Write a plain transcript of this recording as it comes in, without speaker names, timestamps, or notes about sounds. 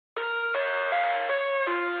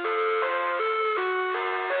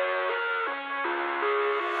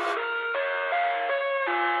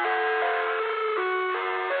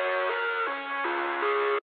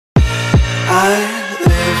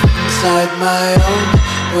my own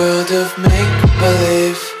world of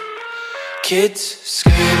make-believe. Kids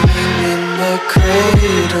screaming in the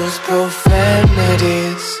cradles,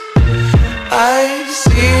 profanities. I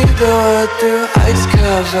see the world through eyes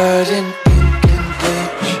covered in ink and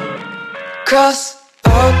bleach. Cross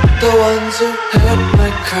out the ones who heard my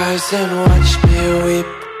cries and watched me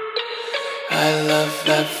weep. I love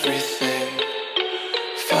everything.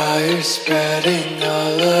 Fire spreading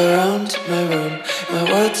all around my room. My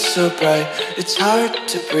world's so bright, it's hard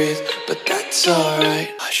to breathe, but that's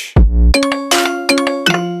alright. Hush.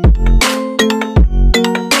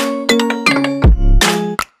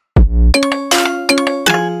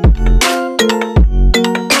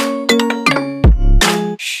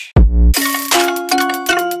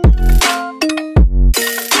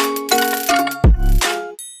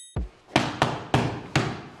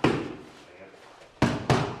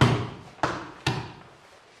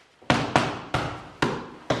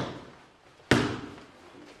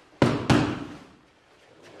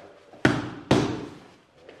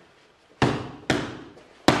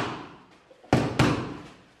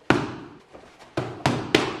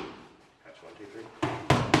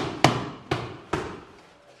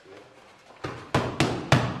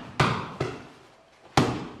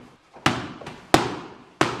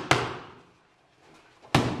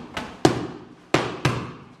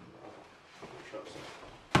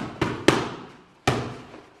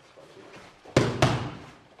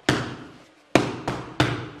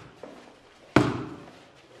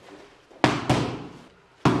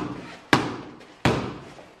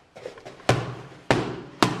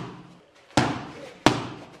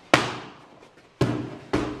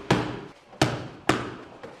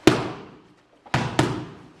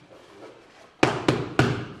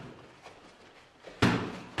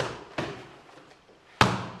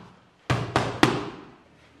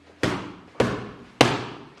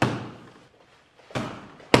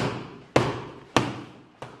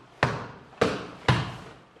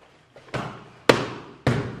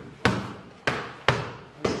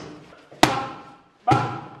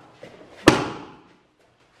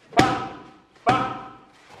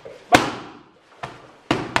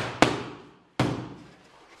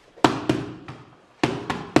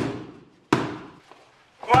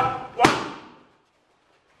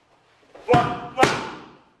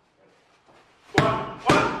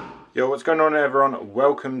 Yo, what's going on everyone?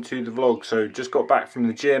 Welcome to the vlog. So just got back from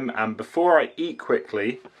the gym, and before I eat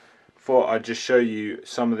quickly, thought I'd just show you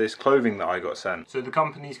some of this clothing that I got sent. So the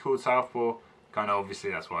company's called Southpaw, kind of obviously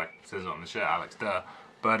that's why it says it on the shirt, Alex Durr.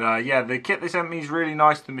 But yeah, the kit they sent me is really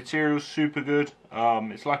nice, the material's super good.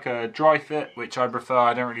 It's like a dry fit, which I prefer.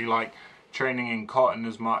 I don't really like training in cotton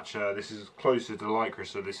as much. This is closer to lycra,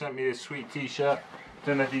 so they sent me this sweet t-shirt.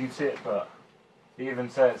 Don't know if you can see it, but it even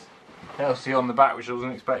says healthy on the back, which I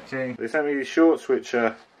wasn't expecting. They sent me these shorts, which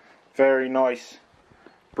are very nice,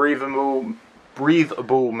 breathable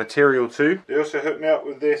material too. They also hooked me up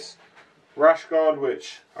with this rash guard,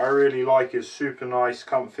 which I really like. Is super nice,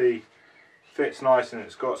 comfy, fits nice, and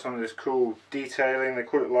it's got some of this cool detailing. They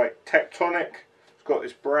call it like tectonic. It's got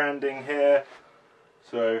this branding here,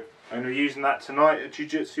 so I'm going to be using that tonight at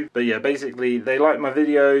jiu-jitsu. But yeah, basically they liked my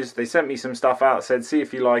videos, they sent me some stuff out, said see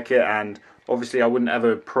if you like it, and obviously I wouldn't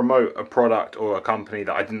ever promote a product or a company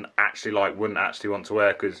that I didn't actually like, wouldn't actually want to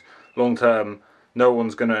wear, because long term no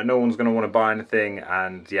one's gonna want to buy anything,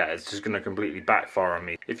 and yeah, it's just gonna completely backfire on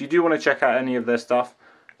me. If you do want to check out any of their stuff,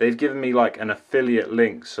 they've given me like an affiliate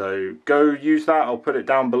link, so go use that. I'll put it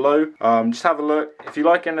down below. Just have a look. If you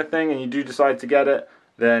like anything and you do decide to get it,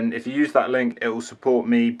 then if you use that link, it will support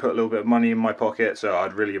me, put a little bit of money in my pocket, so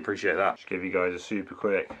I'd really appreciate that. Just give you guys a super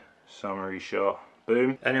quick summary shot.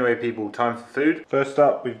 Boom. Anyway people, time for food. First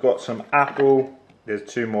up, we've got some apple. There's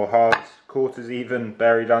two more halves, quarters even,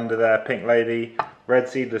 buried under there, pink lady, red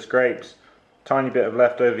seedless grapes, tiny bit of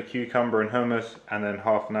leftover cucumber and hummus, and then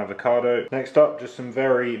half an avocado. Next up, just some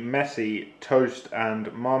very messy toast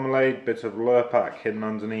and marmalade, bit of Lurpak hidden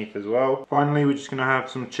underneath as well. Finally, we're just gonna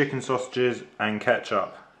have some chicken sausages and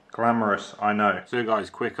ketchup. Glamorous, I know. So guys,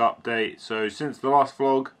 quick update. So since the last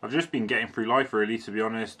vlog, I've just been getting through life really, to be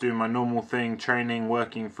honest, doing my normal thing, training,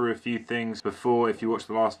 working through a few things. Before, if you watched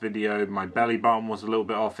the last video, my belly button was a little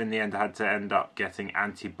bit off. In the end, I had to end up getting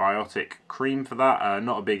antibiotic cream for that.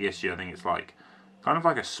 Not a big issue, I think it's like, kind of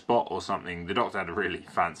like a spot or something. The doctor had a really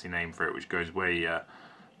fancy name for it, which goes way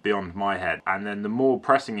beyond my head. And then the more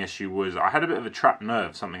pressing issue was I had a bit of a trapped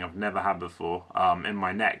nerve, something I've never had before, in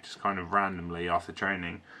my neck, just kind of randomly after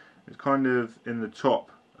training. It's kind of in the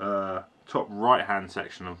top right hand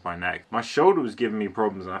section of my neck. My shoulder was giving me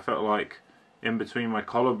problems, and I felt like in between my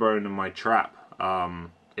collarbone and my trap,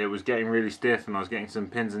 it was getting really stiff, and I was getting some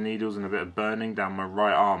pins and needles and a bit of burning down my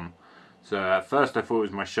right arm. So at first I thought it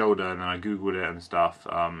was my shoulder, and then I googled it and stuff,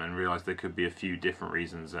 and realised there could be a few different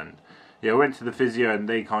reasons. And yeah, I went to the physio, and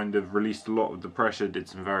they kind of released a lot of the pressure, did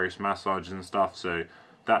some various massages and stuff, so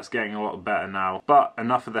that's getting a lot better now. But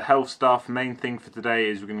enough of the health stuff. Main thing for today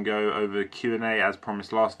is we're going to go over Q&A. As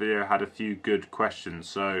promised last video, I had a few good questions,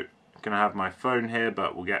 so I'm going to have my phone here,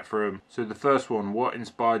 but we'll get through them. So the first one, what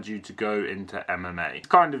inspired you to go into MMA? It's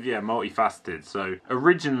kind of, yeah, multifaceted. So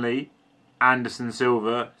originally, Anderson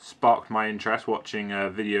Silva sparked my interest, watching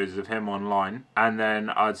videos of him online, and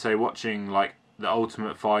then I'd say watching like The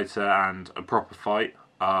Ultimate Fighter and A Proper Fight,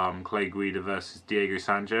 Clay Guida versus Diego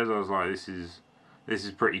Sanchez. I was like, this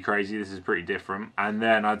is pretty crazy, this is pretty different. And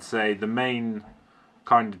then I'd say the main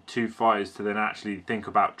kind of two fighters to then actually think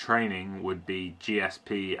about training would be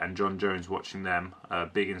GSP and John Jones. Watching them,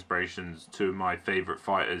 big inspirations, two of my favourite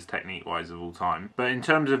fighters technique wise of all time. But in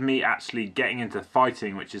terms of me actually getting into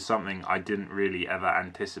fighting, which is something I didn't really ever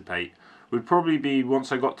anticipate, would probably be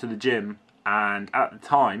once I got to the gym. And at the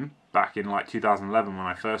time, back in like 2011 when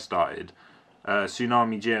I first started,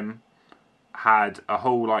 Tsunami Gym had a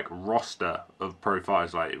whole like roster of pro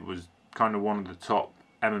fighters. Like, it was kind of one of the top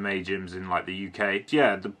MMA gyms in like the UK.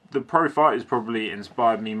 Yeah, the pro fighters probably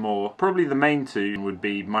inspired me more. Probably the main two would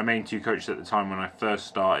be my main two coaches at the time when I first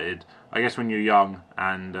started. I guess when you're young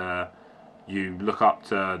and you look up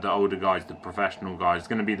to the older guys, the professional guys, it's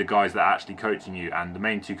going to be the guys that are actually coaching you. And the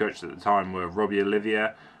main two coaches at the time were Robbie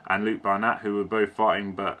Olivier and Luke Barnett, who were both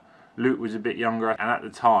fighting, but Luke was a bit younger, and at the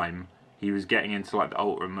time he was getting into like the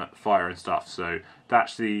Ultimate Fighter and stuff. So to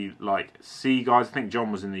actually like see guys, I think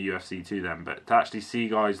John was in the UFC too then, but to actually see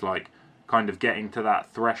guys like kind of getting to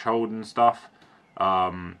that threshold and stuff,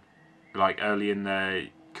 like early in their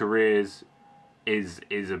careers, is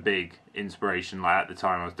a big inspiration. Like at the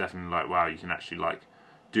time I was definitely like, wow, you can actually like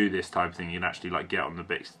do this type of thing, you can actually like get on the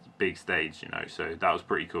big stage, you know, so that was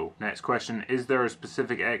pretty cool. Next question, is there a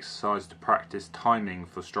specific exercise to practice timing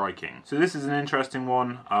for striking? So this is an interesting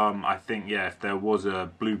one. I think, yeah, if there was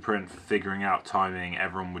a blueprint for figuring out timing,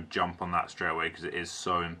 everyone would jump on that straight away because it is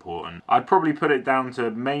so important. I'd probably put it down to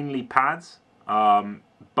mainly pads,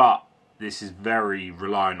 but this is very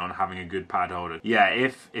reliant on having a good pad holder. Yeah,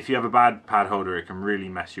 if you have a bad pad holder, it can really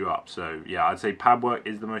mess you up. So yeah, I'd say pad work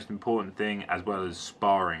is the most important thing, as well as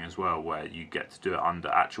sparring as well, where you get to do it under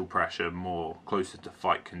actual pressure, more closer to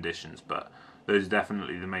fight conditions. But those are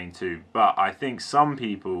definitely the main two. But I think some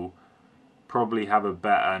people probably have a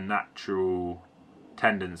better natural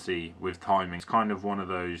tendency with timing. It's kind of one of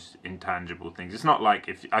those intangible things. It's not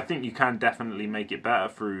like, I think you can definitely make it better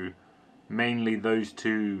through mainly those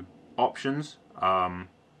two options,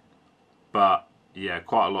 but yeah,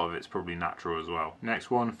 quite a lot of it's probably natural as well. Next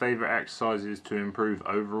one, favourite exercises to improve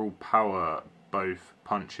overall power, both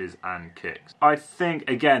punches and kicks. I think,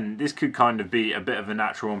 again, this could kind of be a bit of a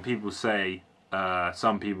natural one. People say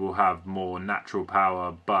some people have more natural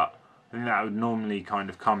power, but I think that would normally kind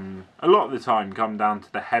of come, a lot of the time, come down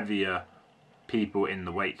to the heavier people in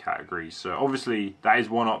the weight categories. So obviously that is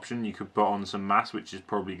one option. You could put on some mass, which is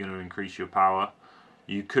probably going to increase your power.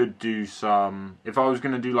 You could do some, if I was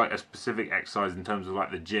going to do like a specific exercise in terms of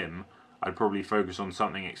like the gym, I'd probably focus on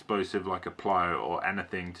something explosive like a plyo or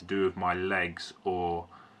anything to do with my legs, or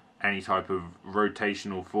any type of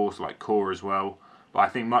rotational force like core as well. But I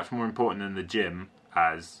think much more important than the gym,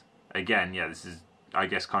 as again, yeah, this is I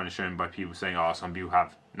guess kind of shown by people saying, oh, some people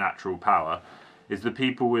have natural power, is the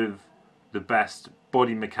people with the best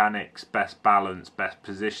body mechanics, best balance, best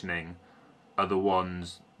positioning are the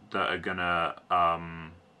ones that are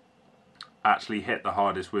gonna actually hit the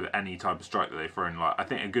hardest with any type of strike that they throw in. Like, I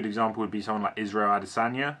think a good example would be someone like Israel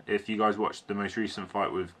Adesanya. If you guys watched the most recent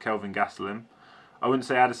fight with Kelvin Gastelum, I wouldn't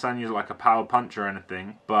say Adesanya is like a power puncher or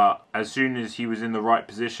anything, but as soon as he was in the right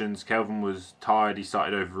positions, Kelvin was tired, he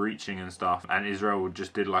started overreaching and stuff, and Israel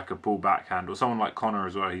just did like a pull backhand. Or someone like Conor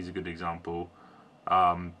as well, he's a good example.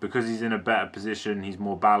 Because he's in a better position, he's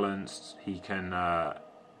more balanced, he can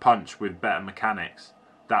punch with better mechanics.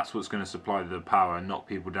 That's what's going to supply the power and knock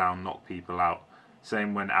people down, knock people out.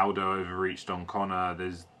 Same when Aldo overreached on Conor.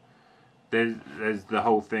 There's the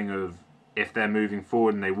whole thing of, if they're moving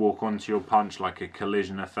forward and they walk onto your punch, like a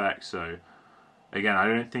collision effect. So again, I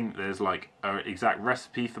don't think there's like an exact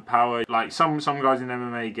recipe for power. Like some guys in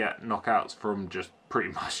MMA get knockouts from just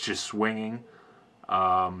pretty much just swinging,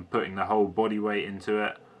 putting the whole body weight into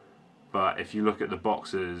it. But if you look at the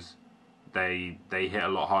boxers, they hit a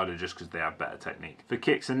lot harder just because they have better technique. For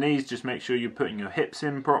kicks and knees, just make sure you're putting your hips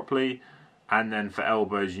in properly and then for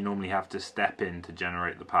elbows you normally have to step in to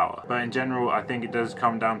generate the power. But in general, I think it does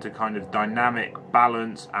come down to kind of dynamic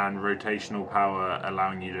balance and rotational power,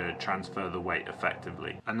 allowing you to transfer the weight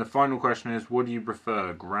effectively. And the final question is, what do you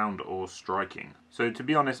prefer, ground or striking? So to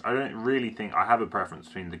be honest, I don't really think I have a preference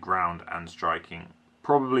between the ground and striking,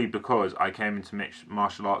 probably because I came into mixed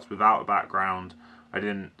martial arts without a background. I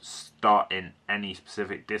didn't start in any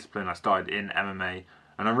specific discipline. I started in MMA,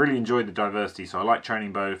 and I really enjoyed the diversity, so I like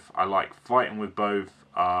training both, I like fighting with both,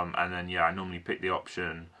 and then yeah, I normally pick the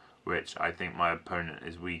option which I think my opponent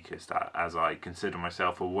is weakest at, as I consider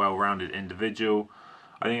myself a well-rounded individual.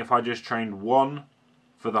 I think if I just trained one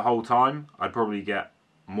for the whole time, I'd probably get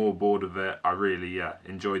more bored of it. I really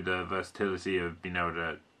enjoyed the versatility of being able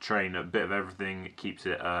to train a bit of everything. It keeps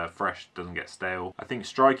it fresh, doesn't get stale. I think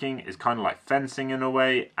striking is kind of like fencing in a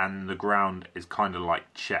way, and the ground is kind of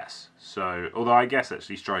like chess. So, although I guess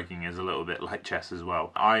actually striking is a little bit like chess as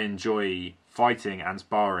well. I enjoy fighting and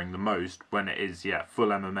sparring the most when it is full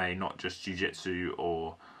MMA, not just jiu-jitsu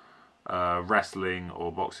or wrestling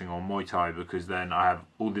or boxing or Muay Thai, because then I have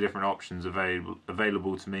all the different options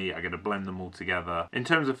available to me. I get to blend them all together. In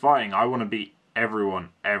terms of fighting, I want to beat everyone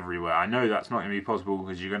everywhere. I know that's not going to be possible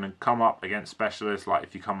because you're going to come up against specialists. Like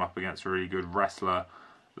if you come up against a really good wrestler,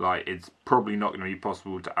 like it's probably not going to be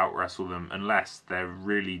possible to out wrestle them unless they're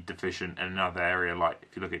really deficient in another area. Like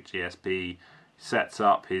if you look at GSP, sets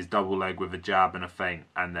up his double leg with a jab and a feint,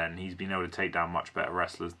 and then he's been able to take down much better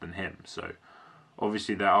wrestlers than him. So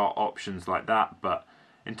obviously there are options like that, but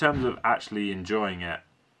in terms of actually enjoying it,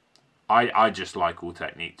 I just like all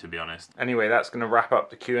technique, to be honest. Anyway, that's going to wrap up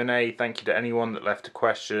the Q&A. Thank you to anyone that left a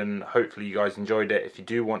question. Hopefully you guys enjoyed it. If you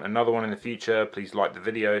do want another one in the future, please like the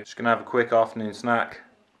video. Just going to have a quick afternoon snack,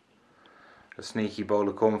 a sneaky bowl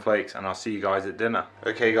of cornflakes, and I'll see you guys at dinner.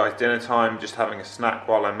 Okay guys, dinner time, just having a snack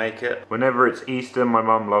while I make it. Whenever it's Easter, my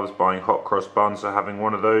mum loves buying hot cross buns, so having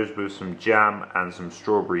one of those with some jam and some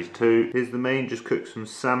strawberries too. Here's the main, just cooked some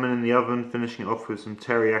salmon in the oven, finishing it off with some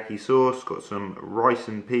teriyaki sauce, got some rice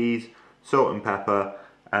and peas, salt and pepper,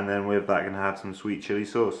 and then with that gonna have some sweet chili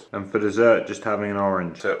sauce. And for dessert, just having an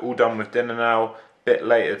orange. So all done with dinner now. Bit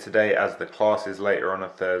later today as the class is later on a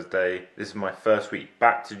Thursday. This is my first week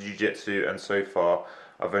back to jiu-jitsu, and so far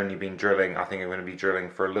I've only been drilling. I think I'm going to be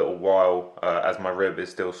drilling for a little while as my rib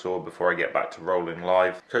is still sore before I get back to rolling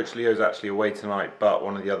live. Coach Leo's actually away tonight, but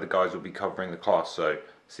one of the other guys will be covering the class, so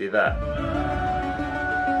see you there.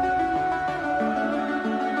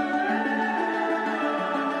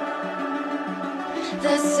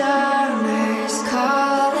 The summer's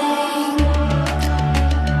calling.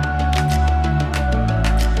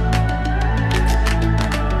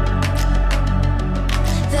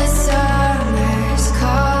 The summer's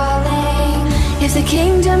calling. If the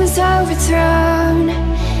kingdom is overthrown,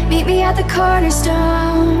 meet me at the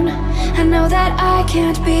cornerstone. I know that I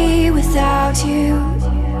can't be without you.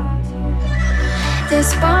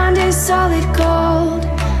 This bond is solid gold.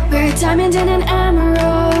 We're a diamond and an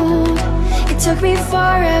emerald. It took me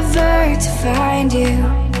forever to find you.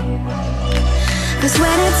 'Cause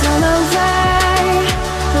when it's all over,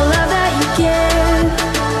 the love that you give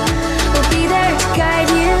will be there to guide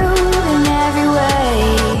you in every way.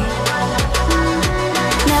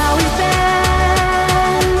 Now we've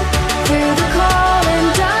been through the cold and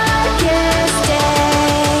darkest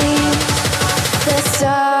days. The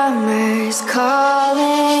summer's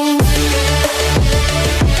calling.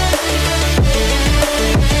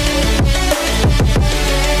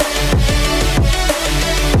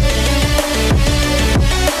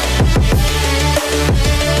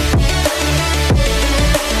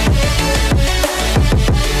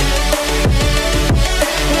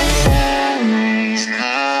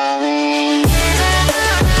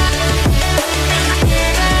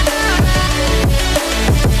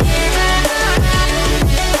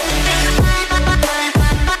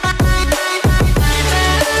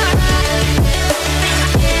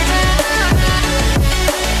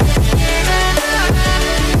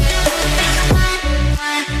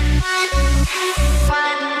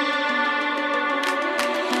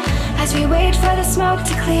 As we wait for the smoke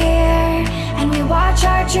to clear and we watch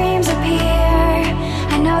our dreams appear,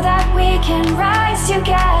 I know that we can rise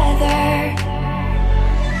together.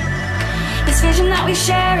 This vision that we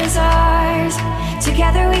share is ours.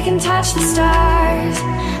 Together we can touch the stars.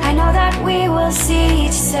 I know that we will see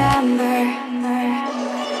December.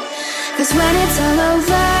 'Cause when it's all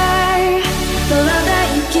over, the love that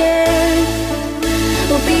you give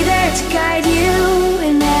will be there to guide you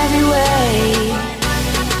in every way.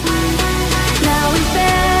 Now we've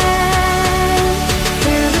been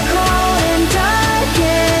through the cold and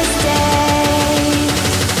darkest days.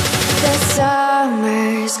 The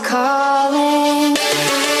summer's calling.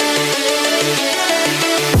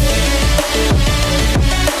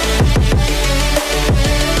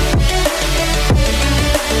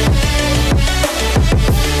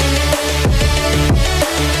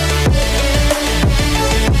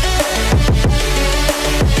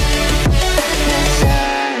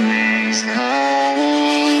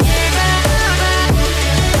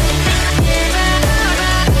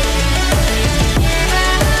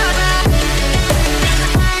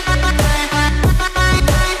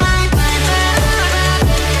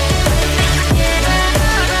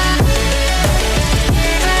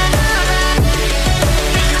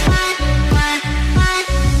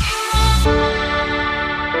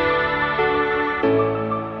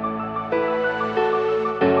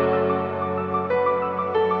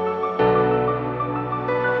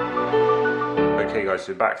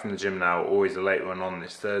 so back from the gym now, always a late one on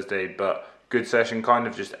this Thursday, but good session. Kind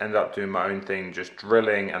of just ended up doing my own thing, just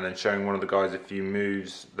drilling and then showing one of the guys a few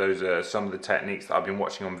moves. Those are some of the techniques that I've been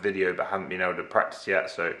watching on video but haven't been able to practice yet,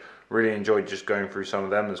 so really enjoyed just going through some of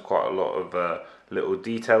them. There's quite a lot of little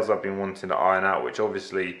details I've been wanting to iron out, which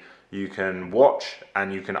obviously you can watch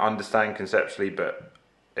and you can understand conceptually, but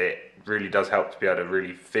it really does help to be able to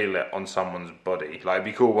really feel it on someone's body. Like, it'd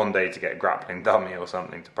be cool one day to get a grappling dummy or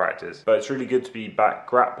something to practice. But it's really good to be back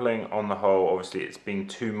grappling on the whole. Obviously it's been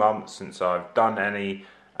 2 months since I've done any,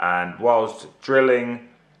 and whilst drilling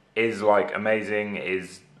is like amazing,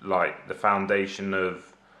 is like the foundation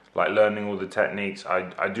of like learning all the techniques,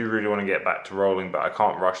 I do really want to get back to rolling, but I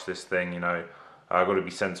can't rush this thing, you know. I've got to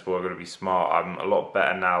be sensible, I've got to be smart. I'm a lot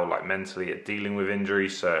better now, like mentally, at dealing with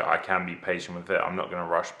injuries, so I can be patient with it. I'm not going to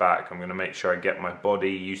rush back. I'm going to make sure I get my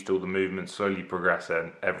body used to all the movements, slowly progress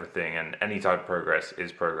and everything, and any type of progress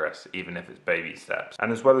is progress, even if it's baby steps.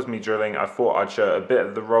 And as well as me drilling, I thought I'd show a bit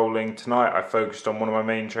of the rolling. Tonight I focused on one of my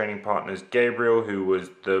main training partners, Gabriel, who was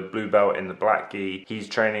the blue belt in the black gi. He's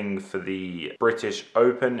training for the British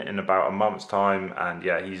Open in about a month's time, and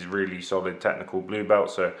yeah, he's really solid technical blue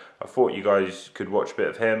belt, so I thought you guys could watch a bit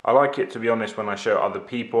of him. I like it, to be honest, when I show other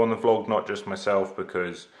people on the vlog, not just myself,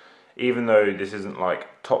 because even though this isn't like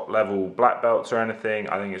top level black belts or anything,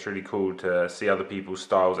 I think it's really cool to see other people's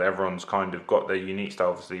styles. Everyone's kind of got their unique style.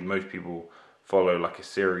 Obviously most people follow like a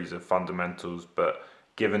series of fundamentals, but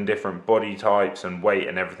given different body types and weight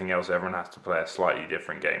and everything else, everyone has to play a slightly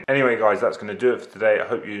different game. Anyway guys, that's going to do it for today. I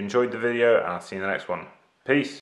hope you enjoyed the video, and I'll see you in the next one. Peace.